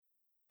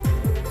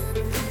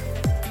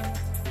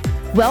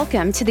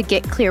Welcome to the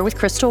Get Clear with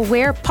Crystal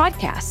Ware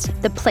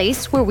podcast, the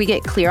place where we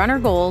get clear on our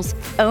goals,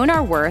 own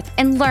our worth,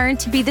 and learn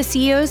to be the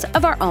CEOs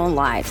of our own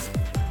lives.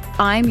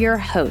 I'm your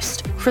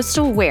host,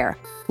 Crystal Ware,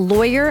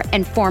 lawyer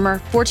and former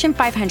Fortune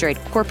 500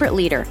 corporate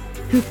leader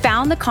who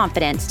found the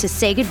confidence to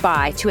say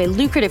goodbye to a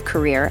lucrative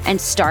career and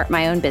start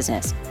my own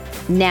business.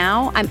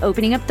 Now I'm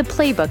opening up the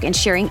playbook and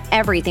sharing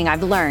everything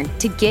I've learned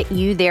to get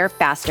you there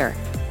faster.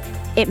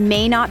 It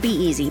may not be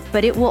easy,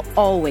 but it will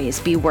always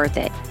be worth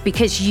it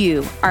because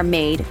you are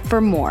made for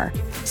more.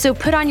 So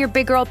put on your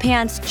big girl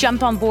pants,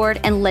 jump on board,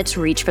 and let's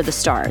reach for the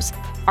stars.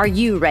 Are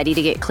you ready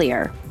to get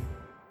clear?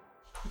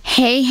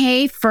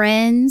 Hey,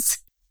 friends.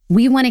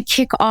 We want to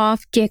kick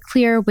off Get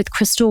Clear with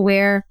Crystal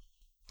Ware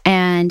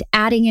and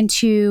adding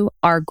into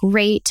our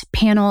great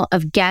panel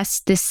of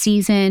guests this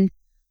season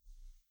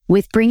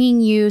with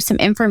bringing you some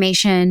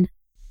information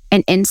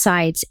and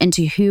insights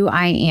into who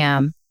I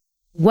am,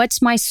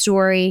 what's my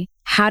story,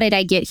 how did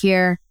I get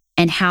here,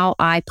 and how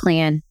I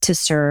plan to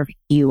serve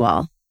you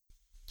all.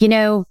 You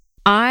know,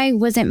 I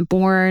wasn't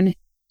born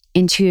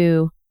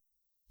into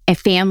a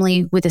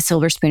family with a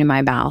silver spoon in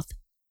my mouth.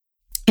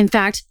 In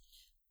fact,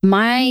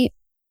 my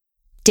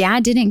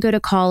dad didn't go to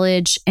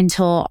college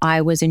until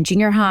I was in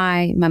junior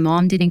high. My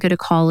mom didn't go to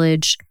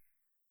college.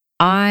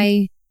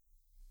 I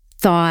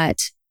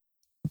thought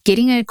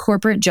getting a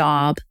corporate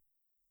job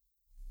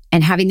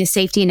and having the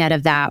safety net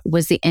of that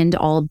was the end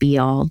all be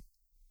all.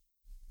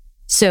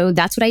 So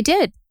that's what I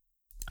did.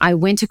 I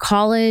went to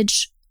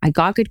college. I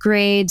got good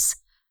grades.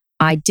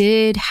 I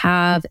did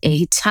have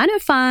a ton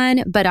of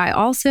fun, but I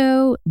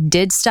also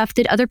did stuff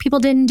that other people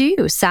didn't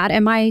do. Sat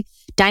at my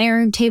dining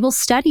room table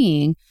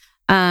studying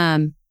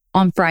on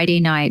Friday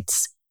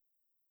nights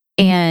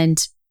and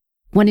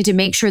wanted to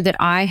make sure that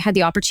I had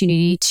the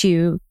opportunity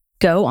to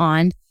go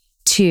on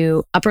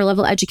to upper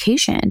level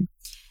education.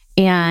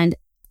 And,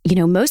 you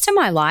know, most of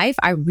my life,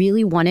 I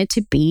really wanted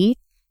to be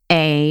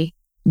a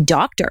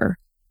doctor.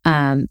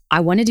 I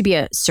wanted to be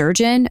a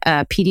surgeon,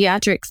 a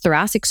pediatric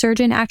thoracic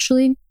surgeon,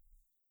 actually.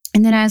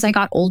 And then as I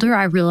got older,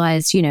 I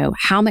realized, you know,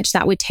 how much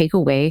that would take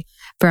away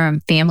from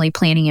family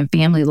planning and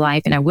family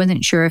life. And I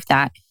wasn't sure if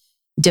that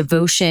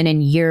devotion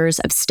and years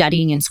of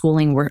studying and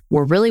schooling were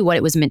really what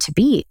it was meant to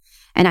be.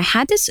 And I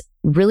had this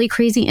really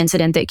crazy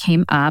incident that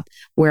came up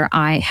where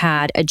I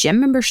had a gym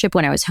membership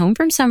when I was home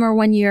from summer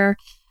one year.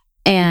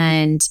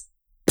 And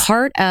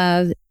part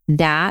of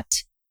that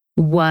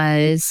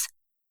was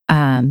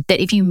that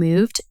if you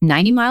moved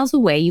 90 miles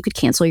away, you could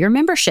cancel your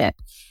membership.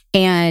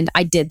 And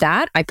I did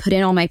that. I put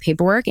in all my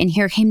paperwork and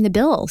here came the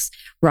bills,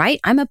 right?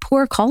 I'm a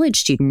poor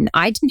college student.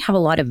 I didn't have a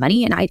lot of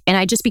money and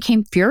I just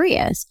became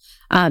furious.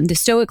 The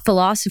Stoic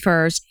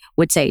philosophers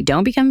would say,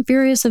 don't become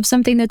furious of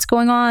something that's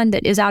going on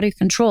that is out of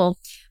control.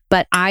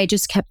 But I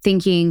just kept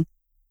thinking,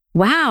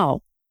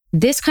 wow,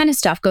 this kind of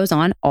stuff goes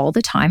on all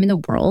the time in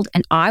the world.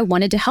 And I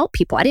wanted to help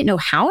people. I didn't know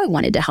how I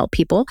wanted to help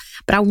people,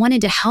 but I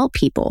wanted to help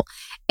people.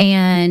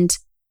 And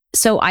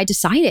so I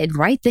decided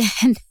right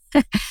then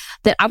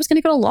that I was going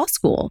to go to law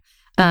school.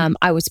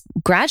 I was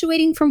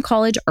graduating from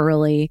college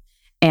early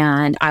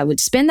and I would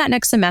spend that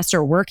next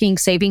semester working,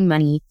 saving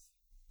money,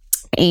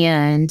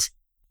 and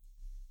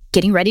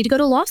getting ready to go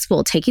to law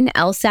school, taking the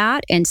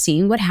LSAT and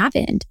seeing what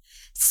happened.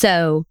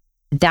 So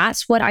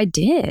that's what I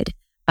did.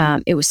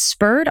 It was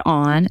spurred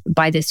on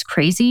by this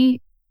crazy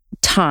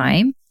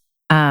time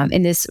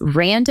and this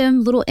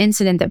random little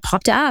incident that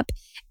popped up.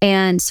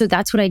 And so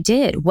that's what I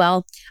did.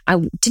 Well, I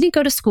didn't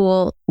go to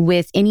school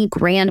with any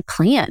grand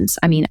plans.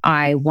 I mean,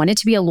 I wanted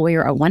to be a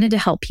lawyer. I wanted to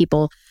help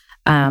people.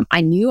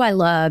 I knew I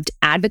loved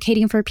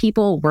advocating for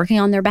people, working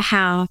on their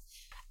behalf.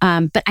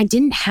 But I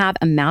didn't have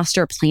a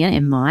master plan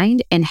in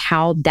mind and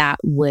how that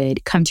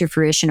would come to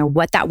fruition or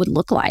what that would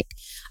look like.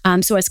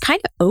 So I was kind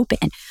of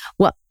open.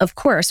 Well, of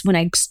course, when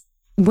I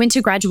went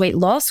to graduate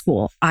law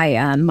school,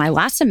 my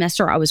last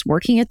semester, I was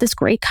working at this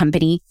great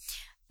company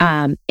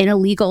in a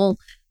legal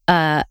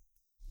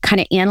kind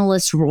of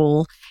analyst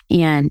role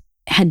and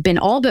had been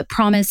all but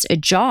promised a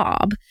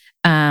job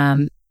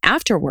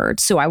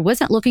afterwards. So I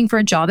wasn't looking for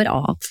a job at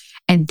all.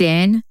 And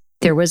then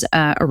there was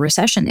a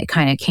recession that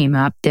kind of came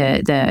up,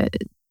 the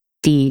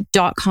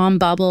dot-com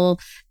bubble,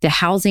 the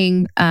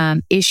housing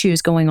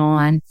issues going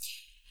on.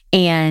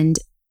 And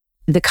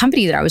the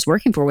company that I was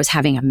working for was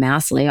having a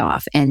mass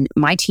layoff. And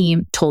my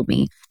team told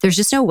me, there's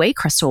just no way,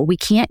 Crystal, we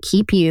can't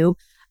keep you.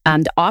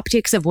 The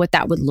optics of what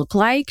that would look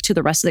like to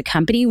the rest of the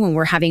company when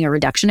we're having a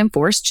reduction in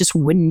force just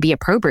wouldn't be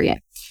appropriate.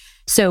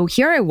 So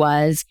here I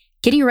was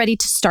getting ready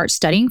to start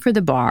studying for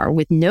the bar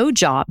with no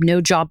job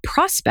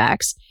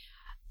prospects,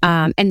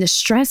 and the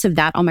stress of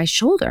that on my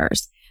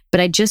shoulders.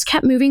 But I just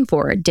kept moving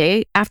forward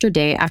day after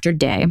day after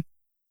day,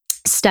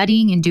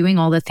 studying and doing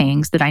all the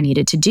things that I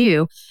needed to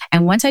do.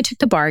 And once I took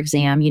the bar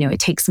exam, you know, it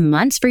takes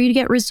months for you to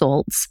get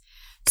results.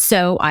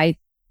 So I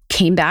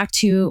came back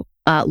to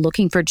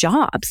looking for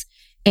jobs.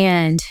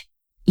 And,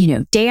 you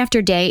know, day after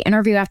day,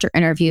 interview after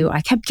interview, I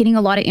kept getting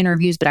a lot of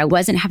interviews, but I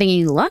wasn't having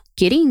any luck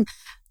getting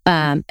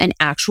an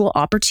actual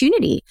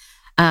opportunity.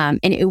 And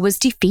it was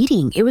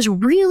defeating. It was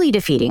really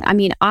defeating. I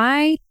mean,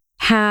 I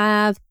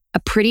have a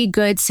pretty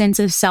good sense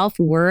of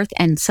self-worth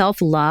and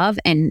self-love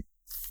and,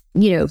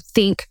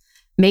 think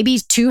maybe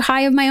too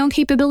high of my own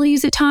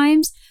capabilities at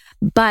times,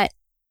 but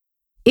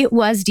it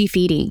was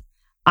defeating.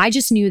 I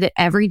just knew that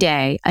every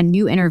day a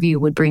new interview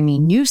would bring me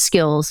new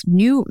skills,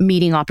 new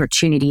meeting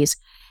opportunities,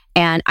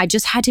 and I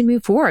just had to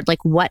move forward.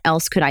 Like, what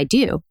else could I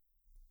do?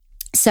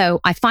 So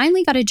I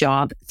finally got a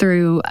job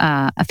through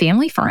a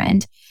family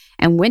friend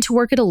and went to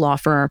work at a law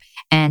firm,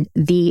 and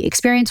the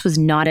experience was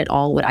not at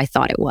all what I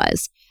thought it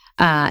was.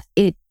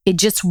 It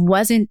just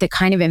wasn't the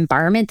kind of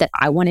environment that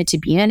I wanted to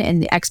be in,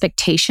 and the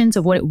expectations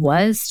of what it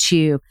was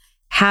to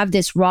have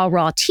this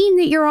raw team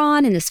that you're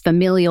on and this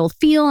familial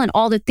feel and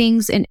all the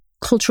things and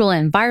cultural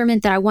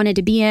environment that I wanted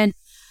to be in.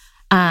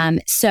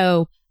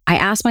 So I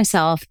asked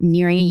myself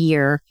nearing a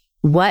year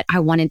what I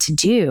wanted to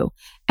do.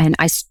 And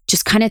I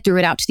just kind of threw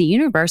it out to the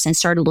universe and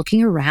started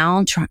looking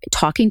around,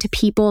 talking to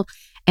people.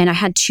 And I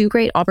had two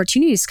great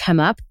opportunities come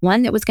up,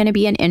 one that was going to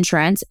be in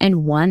insurance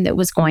and one that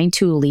was going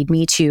to lead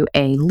me to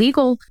a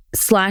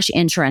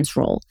legal/insurance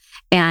role.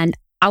 And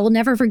I will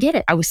never forget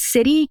it. I was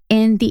sitting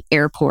in the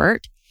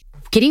airport,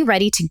 getting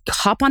ready to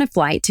hop on a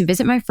flight to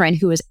visit my friend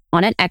who was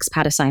on an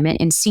expat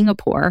assignment in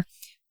Singapore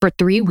for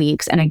 3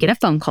 weeks. And I get a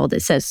phone call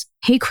that says,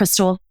 "Hey,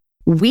 Crystal,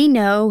 we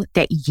know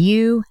that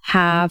you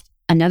have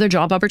another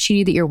job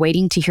opportunity that you're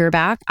waiting to hear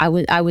back."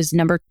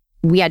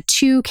 We had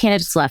 2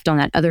 candidates left on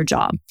that other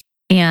job.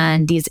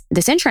 And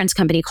this insurance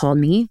company called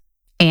me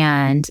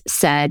and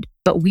said,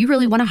 "But we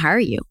really want to hire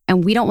you.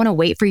 And we don't want to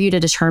wait for you to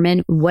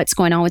determine what's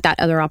going on with that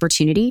other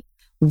opportunity.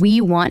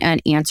 We want an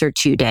answer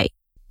today."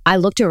 I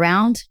looked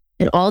around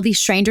at all these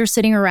strangers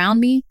sitting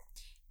around me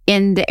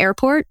in the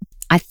airport.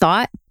 I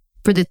thought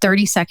for the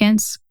 30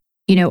 seconds,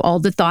 all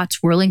the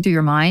thoughts whirling through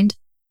your mind.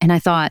 And I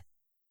thought,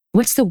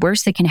 what's the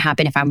worst that can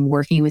happen if I'm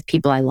working with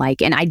people I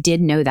like? And I did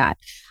know that.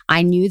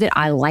 I knew that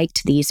I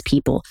liked these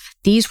people.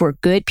 These were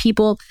good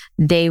people.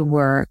 They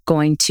were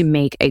going to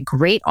make a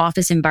great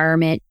office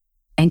environment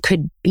and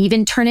could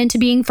even turn into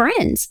being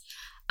friends.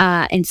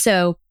 And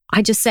so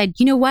I just said,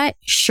 you know what?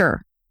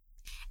 Sure.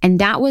 And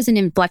that was an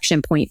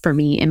inflection point for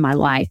me in my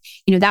life.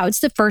 That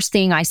was the first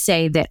thing I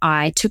say that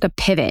I took a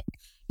pivot.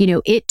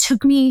 It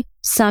took me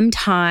some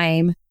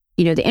time,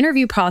 the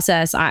interview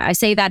process. I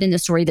say that in the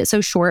story that's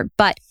so short,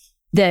 but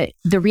the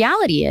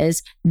reality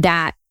is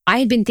that I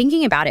had been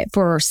thinking about it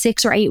for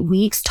 6 or 8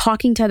 weeks,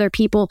 talking to other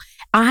people.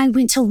 I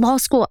went to law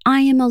school.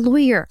 I am a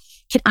lawyer.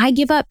 Can I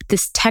give up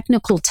this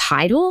technical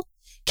title?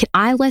 Can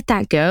I let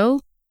that go?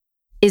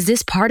 Is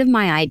this part of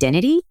my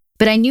identity?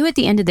 But I knew at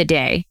the end of the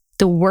day,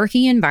 the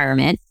working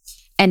environment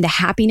and the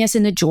happiness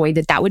and the joy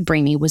that would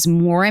bring me was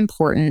more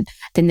important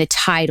than the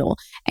title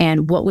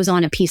and what was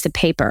on a piece of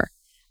paper.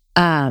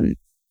 And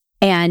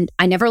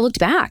I never looked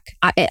back.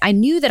 I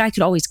knew that I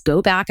could always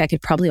go back. I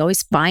could probably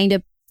always find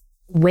a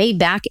way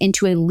back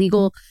into a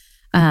legal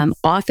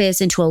office,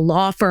 into a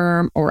law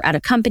firm or at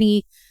a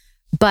company,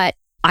 but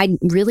I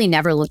really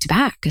never looked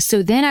back.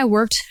 So then I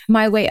worked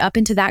my way up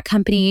into that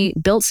company,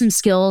 built some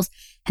skills,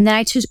 and then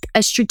I took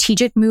a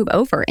strategic move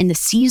over in the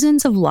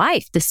seasons of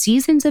life, the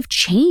seasons of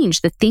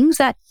change, the things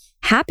that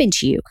happen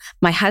to you.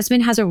 My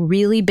husband has a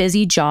really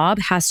busy job,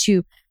 has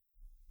to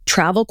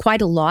travel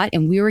quite a lot,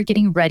 and we were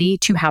getting ready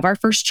to have our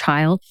first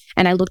child.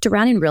 And I looked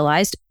around and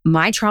realized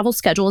my travel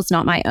schedule is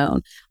not my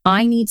own.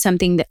 I need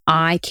something that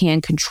I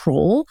can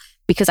control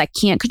because I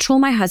can't control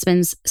my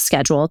husband's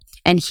schedule.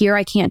 And here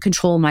I can't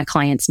control my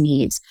client's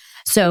needs.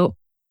 So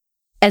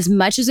as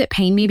much as it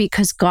pained me,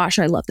 because gosh,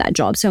 I love that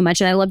job so much.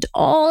 And I loved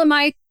all of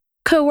my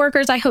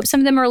coworkers. I hope some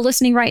of them are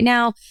listening right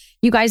now.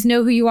 You guys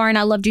know who you are and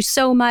I loved you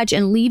so much.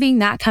 And leaving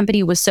that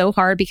company was so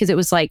hard because it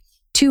was like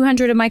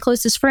 200 of my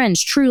closest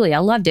friends. Truly, I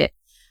loved it.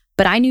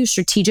 But I knew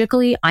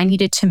strategically I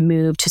needed to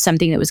move to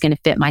something that was going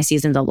to fit my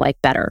seasons of life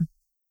better.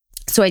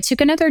 So I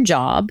took another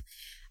job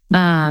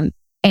and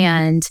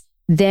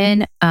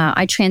then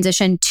I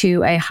transitioned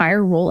to a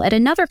higher role at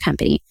another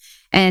company.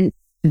 And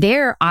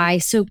there I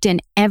soaked in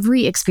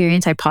every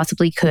experience I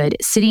possibly could,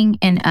 sitting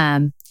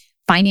in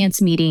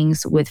finance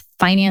meetings with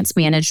finance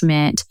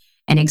management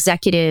and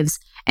executives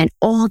and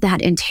all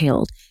that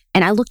entailed.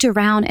 And I looked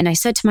around and I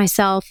said to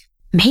myself,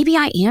 maybe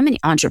I am an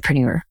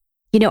entrepreneur.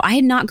 I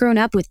had not grown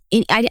up with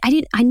any,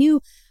 I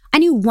knew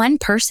one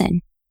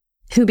person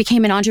who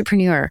became an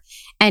entrepreneur,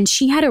 and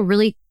she had a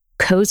really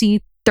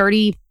cozy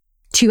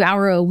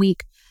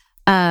 32-hour-a-week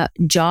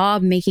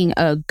job, making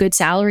a good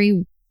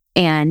salary.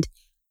 And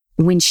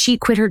when she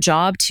quit her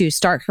job to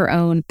start her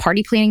own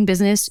party planning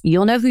business,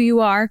 you'll know who you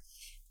are.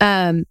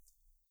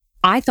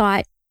 I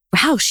thought,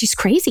 wow, she's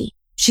crazy.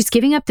 She's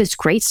giving up this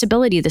great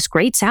stability, this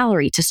great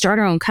salary to start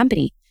her own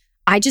company.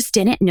 I just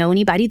didn't know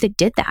anybody that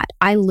did that.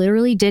 I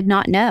literally did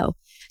not know.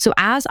 So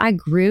as I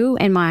grew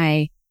in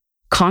my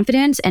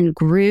confidence and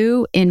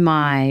grew in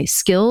my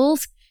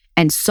skills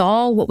and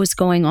saw what was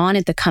going on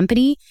at the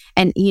company,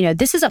 and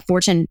this is a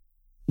Fortune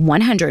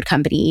 100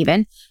 company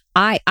even,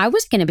 I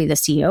was going to be the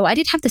CEO. I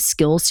didn't have the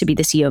skills to be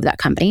the CEO of that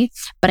company,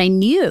 but I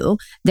knew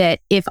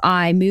that if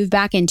I moved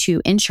back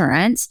into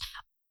insurance,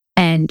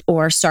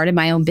 or started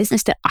my own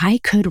business, that I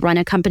could run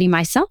a company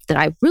myself, that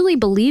I really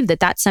believed that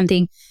that's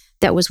something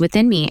that was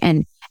within me.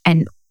 And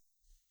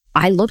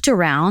I looked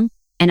around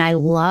and I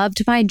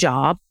loved my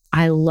job.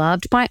 I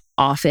loved my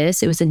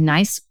office. It was a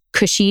nice,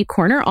 cushy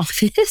corner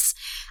office.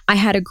 I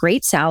had a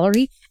great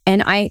salary,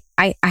 and I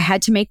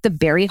had to make the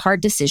very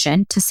hard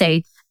decision to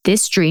say,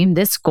 this dream,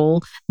 this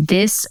goal,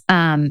 this,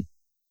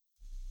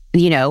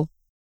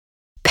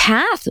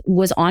 path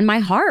was on my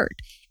heart.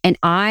 And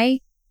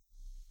I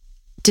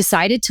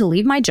decided to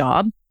leave my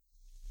job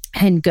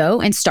and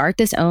go and start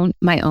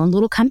my own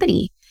little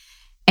company.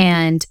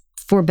 And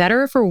for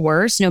better or for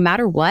worse, no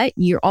matter what,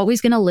 you're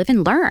always going to live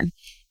and learn.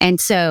 And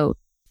so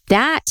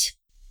that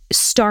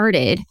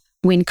started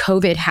when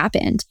COVID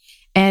happened.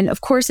 And of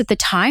course, at the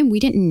time,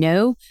 we didn't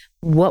know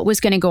what was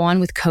going to go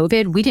on with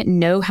COVID. We didn't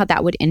know how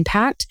that would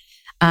impact,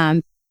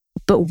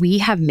 but we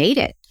have made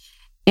it.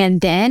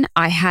 And then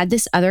I had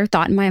this other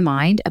thought in my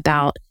mind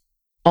about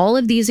all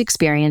of these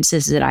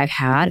experiences that I've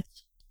had,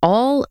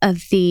 all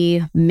of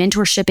the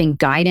mentorship and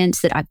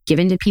guidance that I've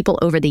given to people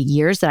over the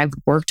years that I've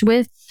worked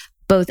with,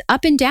 both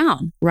up and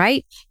down,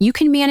 right? You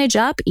can manage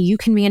up, you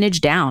can manage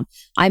down.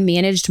 I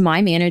managed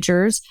my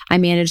managers, I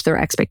managed their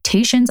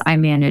expectations, I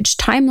managed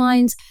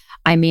timelines,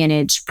 I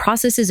managed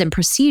processes and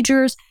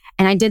procedures,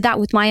 and I did that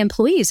with my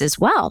employees as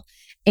well.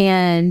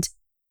 And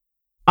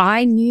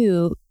I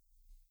knew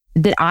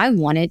that I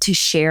wanted to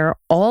share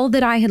all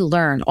that I had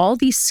learned, all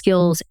these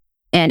skills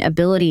and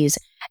abilities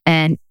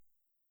and,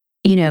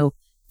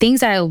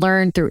 things that I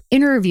learned through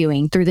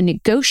interviewing, through the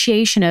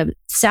negotiation of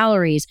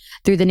salaries,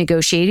 through the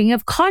negotiating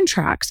of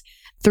contracts,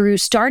 through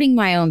starting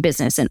my own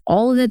business and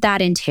all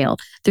that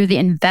entailed, through the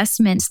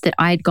investments that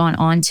I'd gone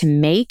on to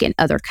make in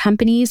other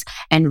companies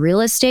and real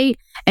estate,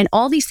 and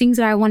all these things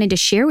that I wanted to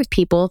share with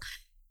people,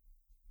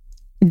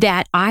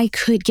 that I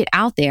could get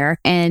out there.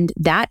 And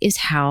that is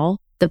how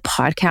the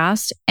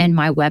podcast and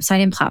my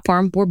website and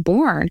platform were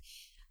born.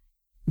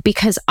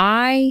 Because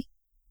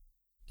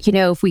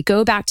if we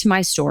go back to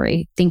my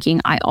story, thinking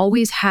I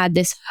always had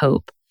this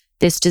hope,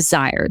 this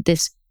desire,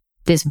 this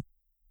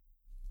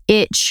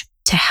itch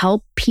to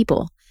help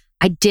people.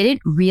 I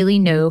didn't really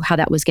know how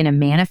that was going to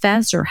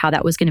manifest or how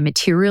that was going to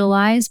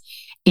materialize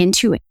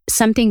into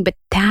something, but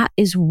that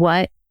is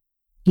what,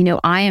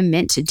 I am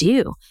meant to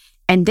do.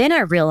 And then I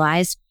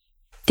realized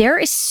there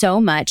is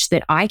so much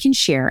that I can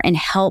share and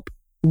help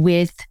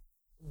with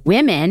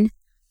women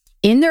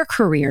in their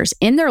careers,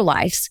 in their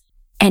lives,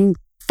 and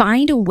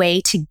find a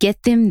way to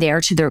get them there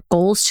to their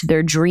goals, to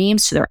their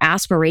dreams, to their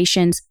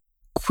aspirations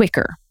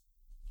quicker.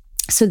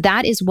 So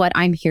that is what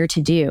I'm here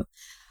to do.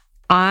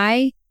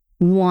 I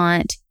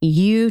want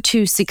you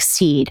to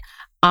succeed.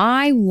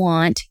 I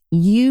want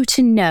you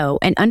to know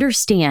and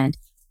understand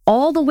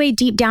all the way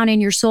deep down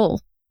in your soul,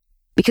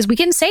 because we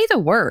can say the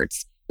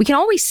words. We can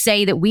always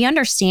say that we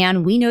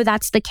understand, we know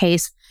that's the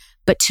case,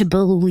 but to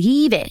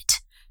believe it,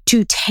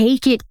 to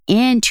take it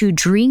in, to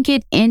drink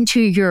it into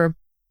your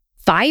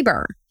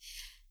fiber,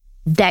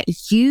 that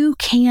you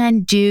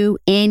can do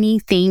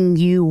anything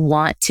you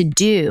want to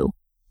do.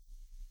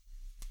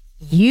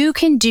 You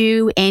can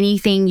do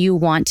anything you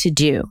want to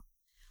do.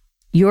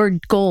 Your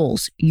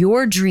goals,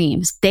 your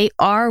dreams, they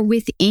are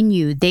within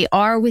you. They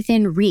are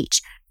within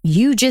reach.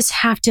 You just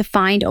have to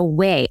find a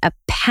way, a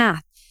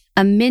path,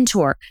 a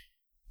mentor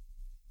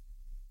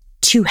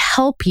to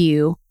help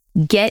you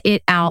get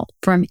it out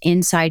from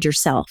inside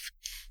yourself.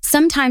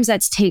 Sometimes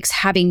that takes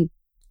having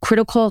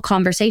critical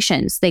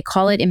conversations. They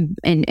call it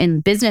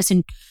in business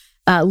and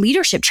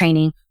leadership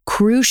training,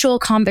 crucial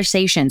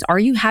conversations. Are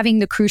you having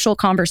the crucial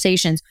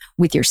conversations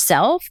with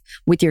yourself,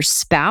 with your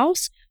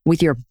spouse,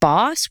 with your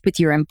boss, with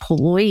your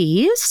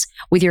employees,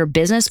 with your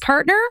business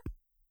partner?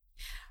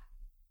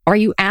 Are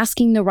you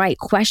asking the right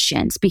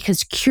questions?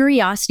 Because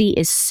curiosity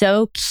is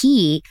so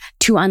key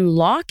to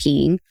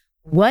unlocking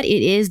what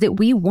it is that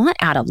we want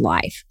out of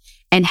life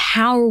and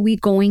how are we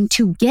going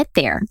to get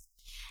there.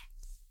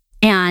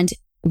 And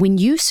when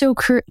you sow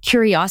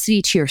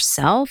curiosity to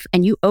yourself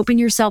and you open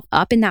yourself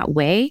up in that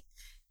way,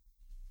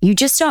 you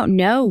just don't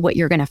know what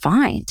you're going to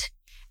find.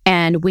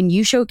 And when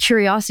you show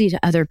curiosity to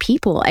other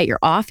people at your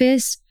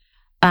office,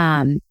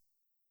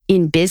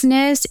 in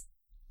business,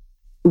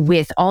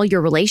 with all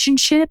your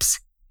relationships,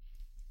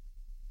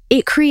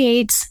 it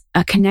creates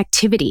a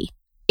connectivity.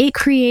 It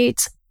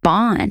creates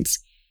bonds.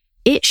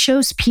 It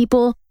shows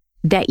people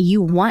that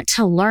you want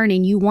to learn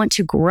and you want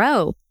to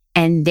grow,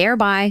 and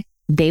thereby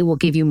they will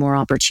give you more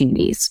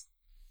opportunities.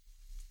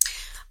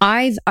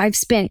 I've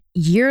spent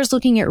years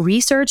looking at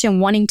research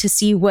and wanting to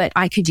see what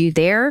I could do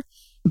there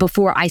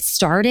before I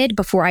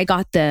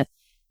got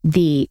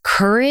the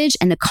courage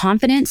and the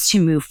confidence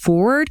to move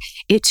forward.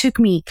 It took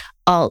me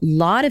a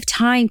lot of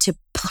time to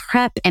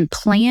prep and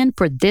plan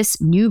for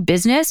this new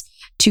business,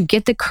 to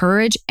get the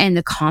courage and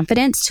the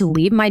confidence to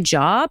leave my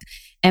job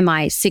and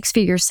my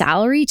 6-figure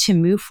salary to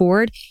move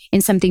forward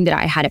in something that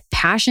I had a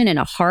passion and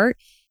a heart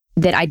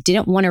that I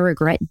didn't want to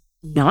regret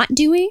not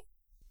doing.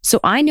 So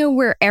I know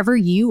wherever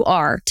you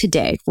are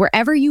today,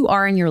 wherever you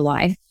are in your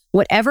life,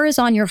 whatever is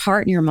on your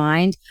heart and your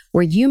mind,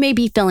 where you may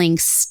be feeling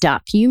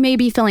stuck, you may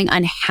be feeling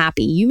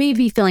unhappy, you may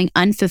be feeling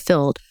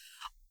unfulfilled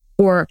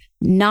or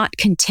not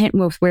content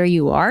with where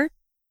you are,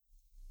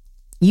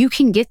 you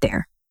can get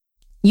there.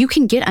 You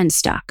can get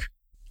unstuck.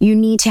 You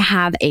need to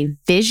have a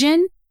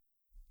vision.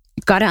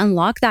 You've got to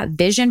unlock that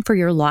vision for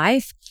your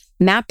life,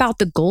 map out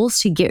the goals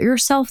to get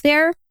yourself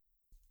there,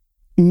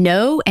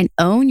 know and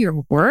own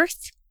your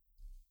worth.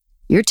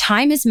 Your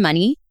time is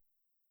money.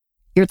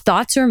 Your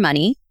thoughts are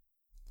money.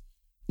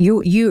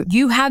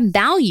 You have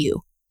value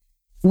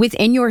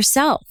within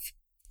yourself.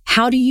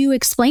 How do you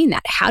explain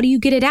that? How do you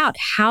get it out?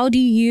 How do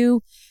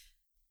you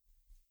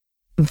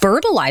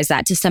verbalize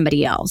that to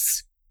somebody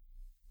else?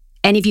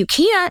 And if you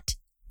can't,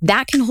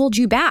 that can hold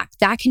you back.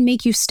 That can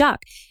make you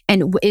stuck.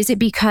 And is it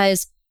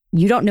because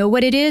you don't know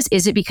what it is?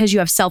 Is it because you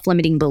have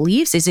self-limiting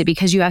beliefs? Is it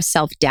because you have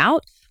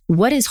self-doubt?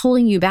 What is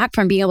holding you back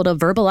from being able to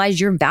verbalize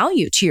your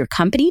value to your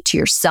company, to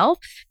yourself,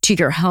 to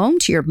your home,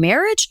 to your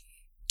marriage,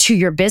 to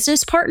your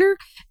business partner,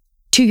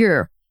 to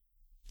your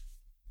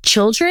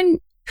children,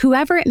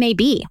 whoever it may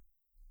be?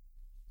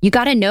 You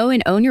got to know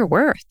and own your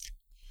worth.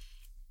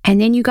 And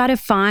then you got to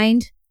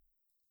find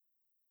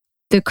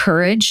the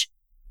courage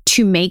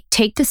to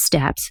take the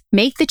steps,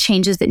 make the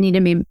changes that need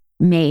to be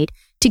made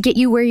to get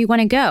you where you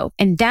want to go.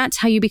 And that's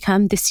how you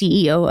become the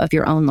CEO of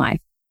your own life.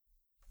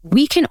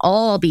 We can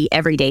all be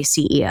everyday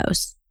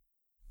CEOs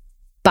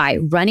by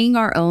running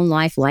our own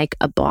life like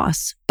a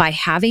boss, by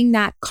having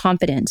that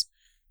confidence,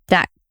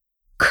 that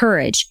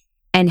courage,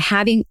 and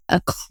having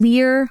a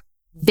clear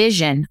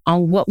vision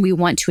on what we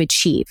want to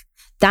achieve.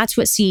 That's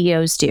what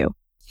CEOs do.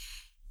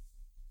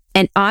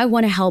 And I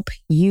want to help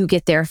you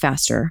get there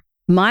faster.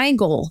 My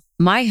goal,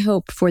 my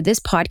hope for this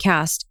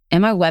podcast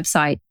and my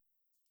website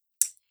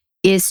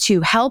is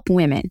to help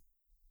women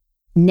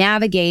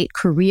navigate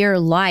career,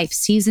 life,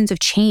 seasons of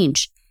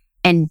change,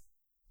 and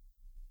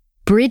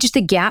bridge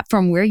the gap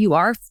from where you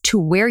are to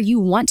where you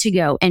want to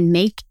go and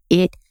make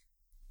it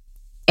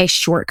a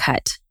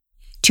shortcut.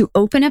 To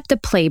open up the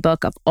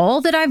playbook of all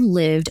that I've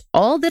lived,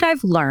 all that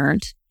I've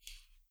learned,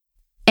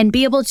 and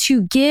be able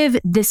to give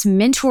this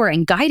mentor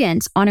and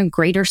guidance on a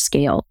greater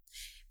scale.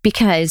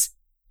 Because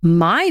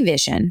my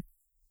vision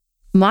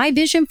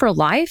for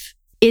life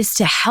is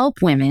to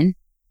help women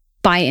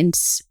by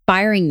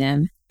inspiring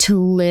them to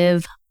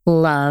live,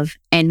 love,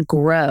 and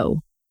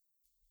grow,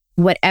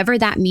 whatever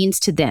that means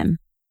to them.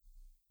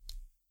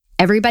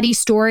 Everybody's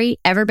story,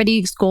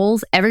 everybody's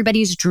goals,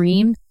 everybody's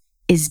dream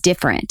is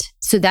different.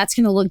 So that's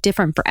going to look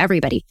different for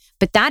everybody.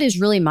 But that is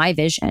really my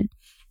vision.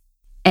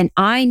 And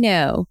I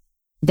know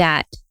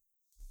that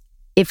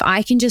if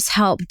I can just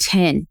help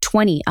 10,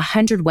 20,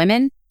 100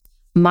 women,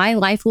 my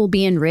life will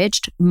be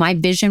enriched, my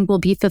vision will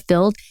be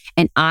fulfilled,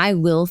 and I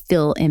will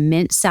feel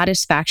immense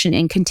satisfaction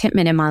and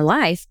contentment in my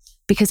life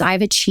because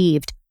I've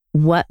achieved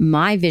what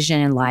my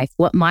vision in life,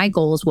 what my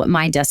goals, what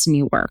my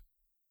destiny were.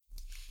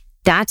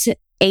 That's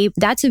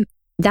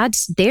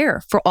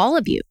there for all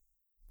of you.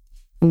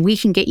 And we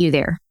can get you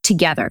there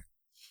together.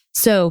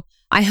 So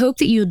I hope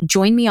that you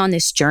join me on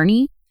this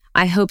journey.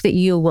 I hope that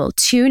you will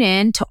tune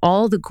in to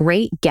all the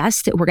great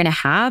guests that we're going to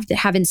have that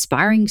have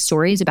inspiring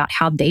stories about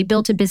how they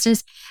built a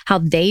business, how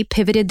they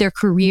pivoted their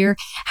career,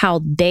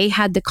 how they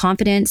had the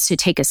confidence to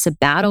take a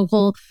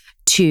sabbatical,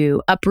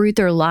 to uproot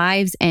their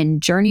lives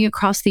and journey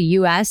across the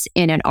US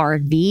in an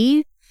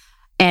RV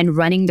and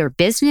running their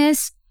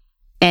business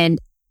and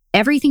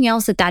everything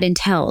else that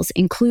entails,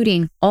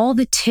 including all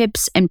the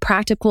tips and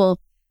practical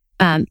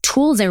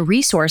tools and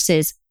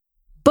resources,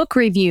 book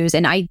reviews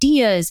and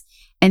ideas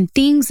and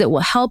things that will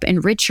help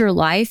enrich your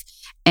life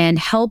and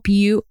help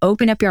you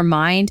open up your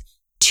mind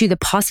to the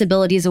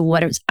possibilities of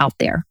what is out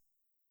there.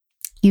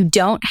 You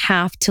don't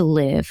have to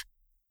live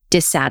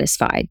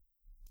dissatisfied.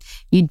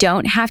 You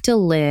don't have to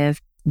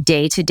live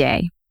day to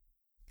day.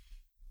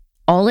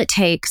 All it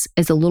takes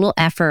is a little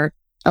effort,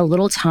 a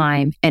little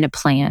time, and a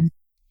plan,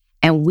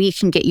 and we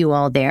can get you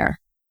all there.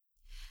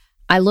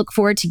 I look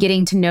forward to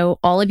getting to know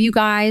all of you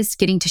guys,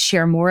 getting to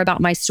share more about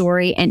my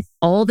story and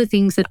all the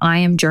things that I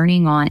am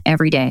journeying on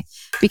every day.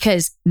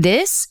 Because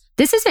this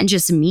isn't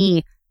just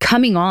me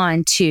coming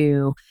on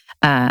to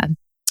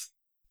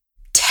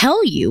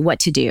tell you what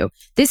to do.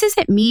 This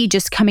isn't me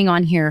just coming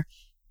on here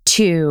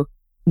to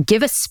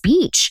give a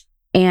speech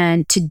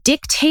and to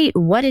dictate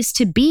what is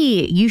to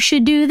be. You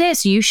should do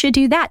this, you should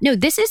do that. No,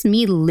 this is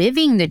me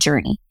living the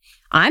journey.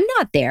 I'm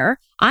not there.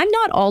 I'm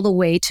not all the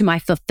way to my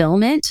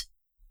fulfillment.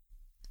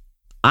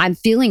 I'm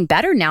feeling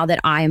better now that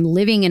I am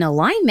living in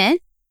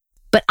alignment,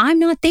 but I'm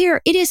not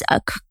there. It is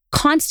a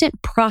constant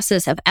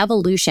process of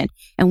evolution,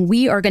 and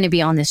we are going to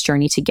be on this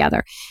journey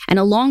together. And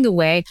along the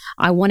way,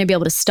 I want to be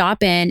able to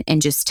stop in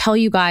and just tell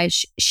you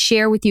guys,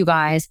 share with you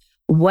guys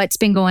what's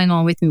been going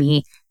on with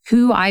me,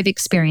 who I've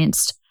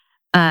experienced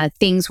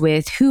things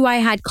with, who I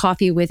had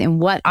coffee with,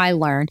 and what I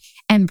learned,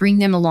 and bring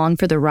them along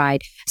for the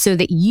ride so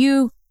that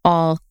you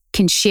all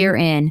can share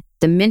in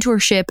the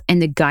mentorship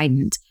and the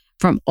guidance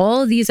from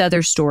all of these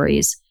other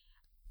stories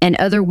and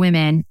other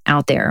women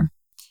out there.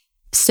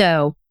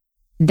 So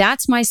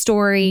that's my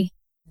story.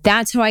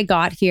 That's how I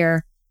got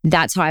here.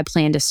 That's how I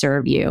plan to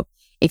serve you.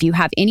 If you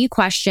have any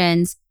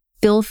questions,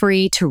 feel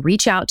free to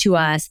reach out to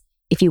us.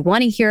 If you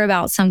want to hear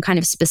about some kind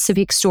of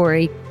specific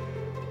story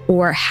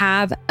or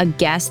have a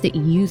guest that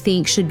you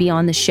think should be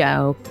on the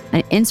show,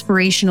 an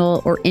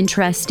inspirational or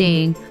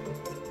interesting,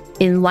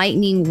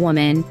 enlightening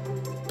woman,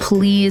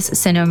 please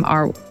send them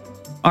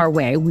our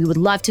way. We would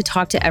love to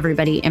talk to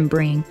everybody and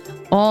bring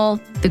all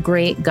the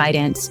great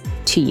guidance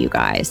to you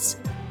guys.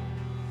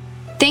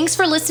 Thanks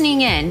for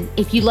listening in.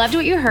 If you loved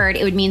what you heard,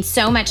 it would mean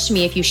so much to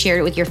me if you shared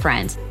it with your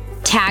friends.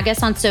 Tag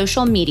us on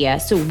social media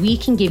so we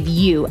can give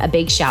you a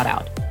big shout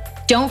out.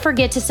 Don't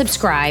forget to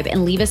subscribe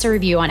and leave us a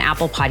review on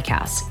Apple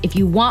Podcasts. If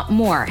you want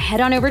more,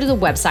 head on over to the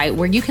website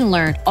where you can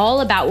learn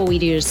all about what we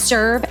do to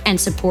serve and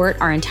support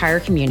our entire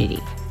community.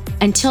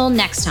 Until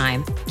next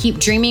time, keep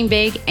dreaming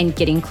big and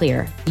getting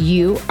clear.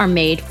 You are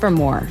made for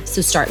more,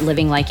 so start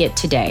living like it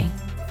today.